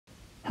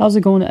How's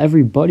it going,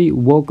 everybody?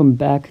 Welcome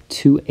back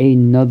to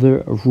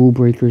another Rule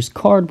Breakers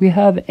card. We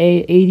have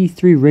a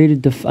 83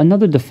 rated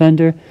another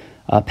defender,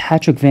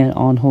 Patrick Van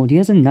Aanholt. He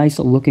has a nice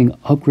looking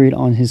upgrade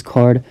on his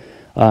card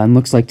and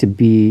looks like to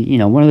be,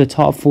 one of the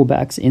top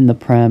fullbacks in the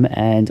Prem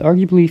and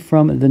arguably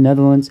from the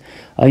Netherlands.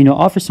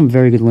 Offers some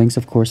very good links,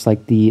 of course,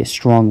 like the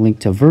strong link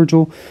to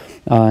Virgil,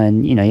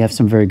 and you have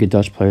some very good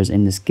Dutch players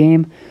in this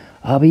game.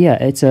 But yeah,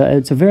 it's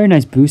a very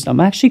nice boost. I'm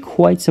actually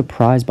quite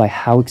surprised by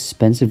how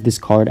expensive this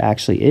card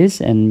actually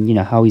is, and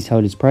how he's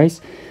held his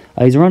price.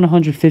 He's around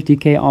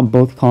 150k on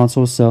both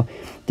consoles, so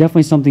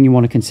definitely something you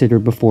want to consider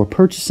before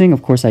purchasing.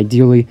 Of course,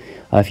 ideally,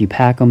 if you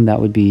pack them, that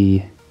would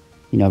be,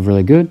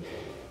 really good.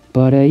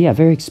 But yeah,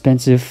 very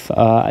expensive.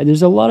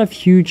 There's a lot of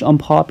huge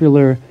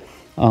unpopular,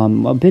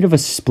 a bit of a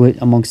split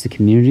amongst the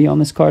community on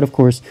this card. Of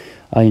course,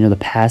 the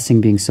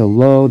passing being so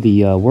low,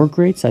 the work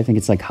rates, I think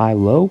it's like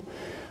high-low.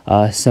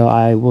 So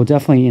I will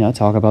definitely,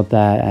 talk about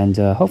that, and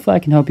hopefully I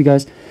can help you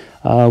guys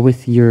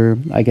with your,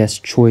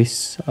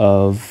 choice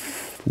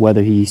of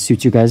whether he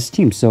suits your guys'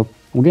 team. So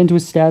we'll get into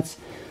his stats.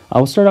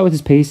 We'll start out with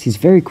his pace. He's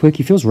very quick.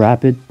 He feels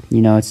rapid.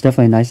 It's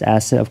definitely a nice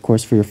asset, of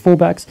course, for your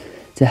fullbacks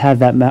to have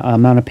that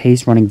amount of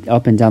pace running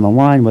up and down the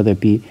line, whether it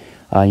be,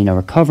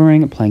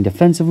 recovering, playing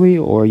defensively,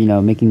 or,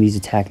 making these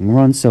attacking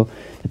runs. So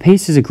the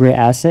pace is a great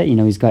asset.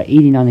 He's got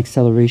 89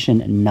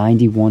 acceleration,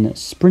 91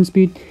 sprint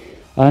speed.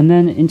 And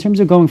then in terms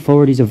of going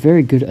forward, he's a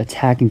very good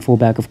attacking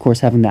fullback, of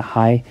course, having that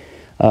high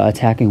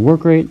attacking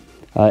work rate,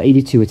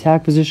 82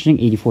 attack positioning,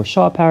 84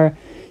 shot power.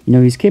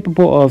 He's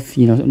capable of,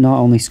 not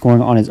only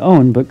scoring on his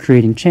own, but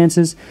creating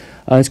chances.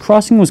 His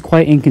crossing was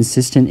quite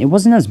inconsistent. It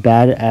wasn't as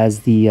bad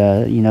as the,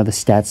 the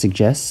stats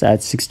suggests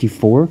at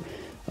 64.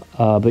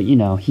 But,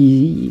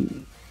 he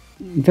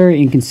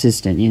very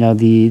inconsistent.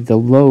 The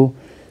low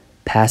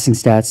passing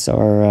stats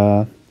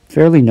are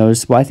fairly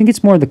noticeable. I think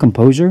it's more the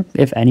composure,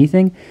 if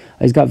anything.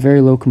 He's got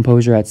very low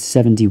composure at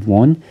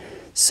 71,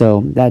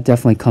 so that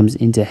definitely comes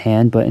into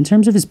hand. But in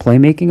terms of his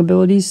playmaking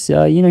abilities,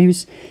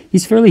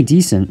 he's fairly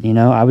decent.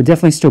 I would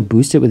definitely still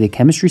boost it with a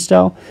chemistry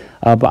style,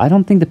 but I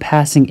don't think the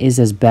passing is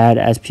as bad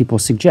as people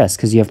suggest,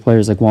 because you have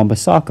players like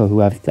Wan-Bissaka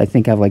who I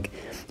think have like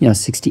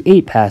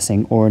 68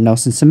 passing, or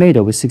Nelson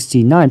Semedo with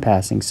 69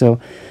 passing. So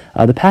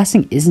the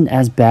passing isn't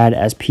as bad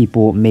as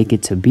people make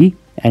it to be,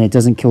 and it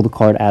doesn't kill the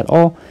card at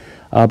all.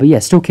 But yeah,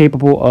 still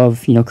capable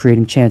of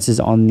creating chances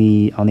on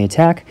the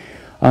attack.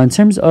 In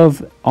terms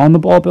of on the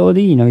ball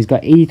ability, he's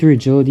got 83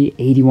 agility,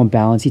 81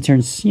 balance. He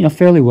turns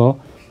fairly well,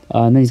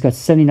 and then he's got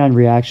 79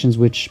 reactions,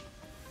 which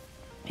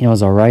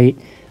is all right.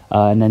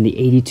 And then the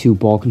 82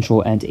 ball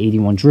control and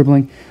 81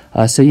 dribbling.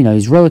 So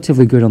he's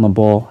relatively good on the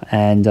ball,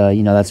 and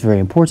that's very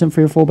important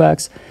for your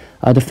fullbacks.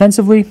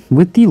 Defensively,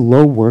 with the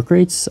low work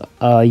rates,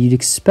 you'd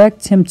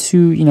expect him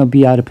to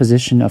be out of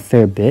position a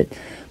fair bit.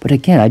 But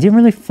again, I didn't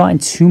really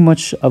find too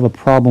much of a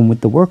problem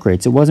with the work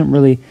rates. It wasn't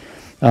really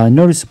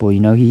noticeable.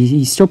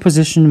 He still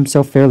positioned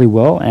himself fairly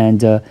well,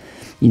 and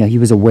he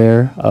was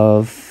aware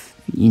of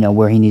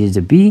where he needed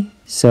to be.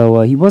 So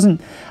I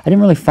didn't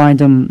really find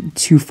him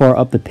too far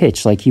up the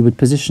pitch. Like, he would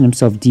position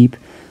himself deep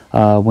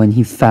when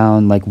he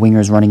found like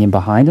wingers running in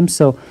behind him.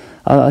 So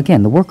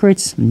again, the work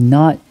rate's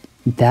not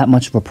that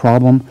much of a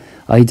problem.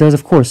 He does,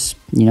 of course,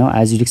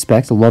 as you'd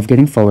expect, love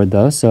getting forward,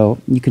 though. So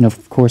you can,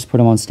 of course, put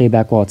him on stay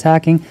back while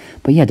attacking.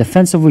 But yeah,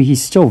 defensively,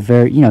 he's still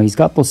very, he's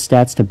got those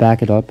stats to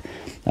back it up.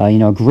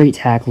 Great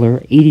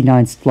tackler,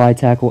 89 slide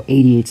tackle,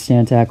 88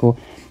 stand tackle.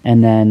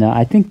 And then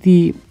I think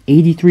the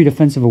 83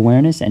 defensive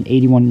awareness and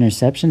 81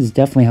 interceptions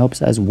definitely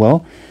helps as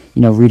well.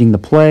 Reading the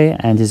play,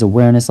 and his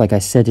awareness, like I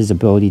said, his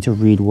ability to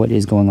read what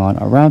is going on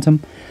around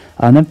him.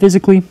 And then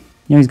physically,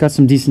 he's got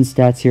some decent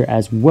stats here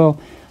as well.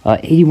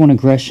 81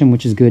 aggression,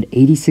 which is good.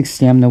 86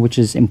 stamina, which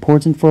is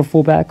important for a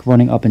fullback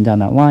running up and down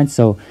that line.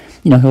 So,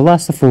 he'll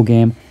last the full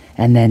game.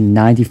 And then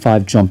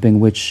 95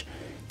 jumping, which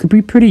could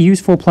be pretty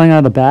useful playing out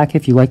of the back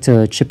if you like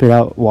to chip it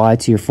out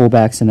wide to your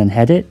fullbacks and then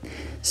head it.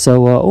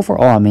 So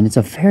overall, it's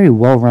a very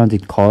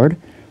well-rounded card.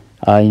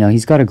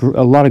 He's got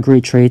a lot of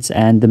great traits,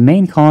 and the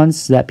main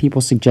cons that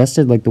people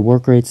suggested, like the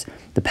work rates,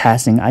 the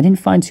passing, I didn't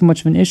find too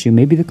much of an issue.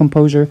 Maybe the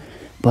composure,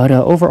 but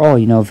overall,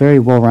 very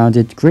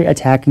well-rounded, great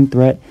attacking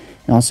threat,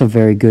 and also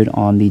very good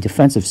on the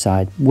defensive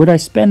side. Would I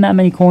spend that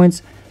many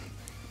coins?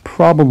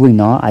 Probably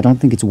not. I don't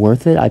think it's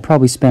worth it. I'd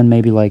probably spend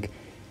maybe like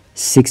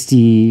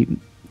 60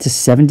 to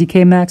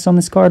 70k max on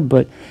this card,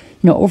 but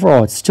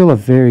overall, it's still a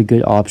very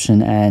good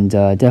option, and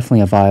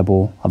definitely a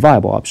viable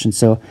option.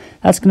 So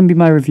that's going to be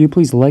my review.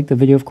 Please like the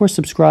video. Of course,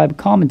 subscribe,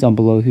 comment down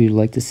below who you'd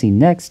like to see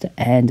next,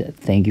 and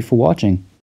thank you for watching.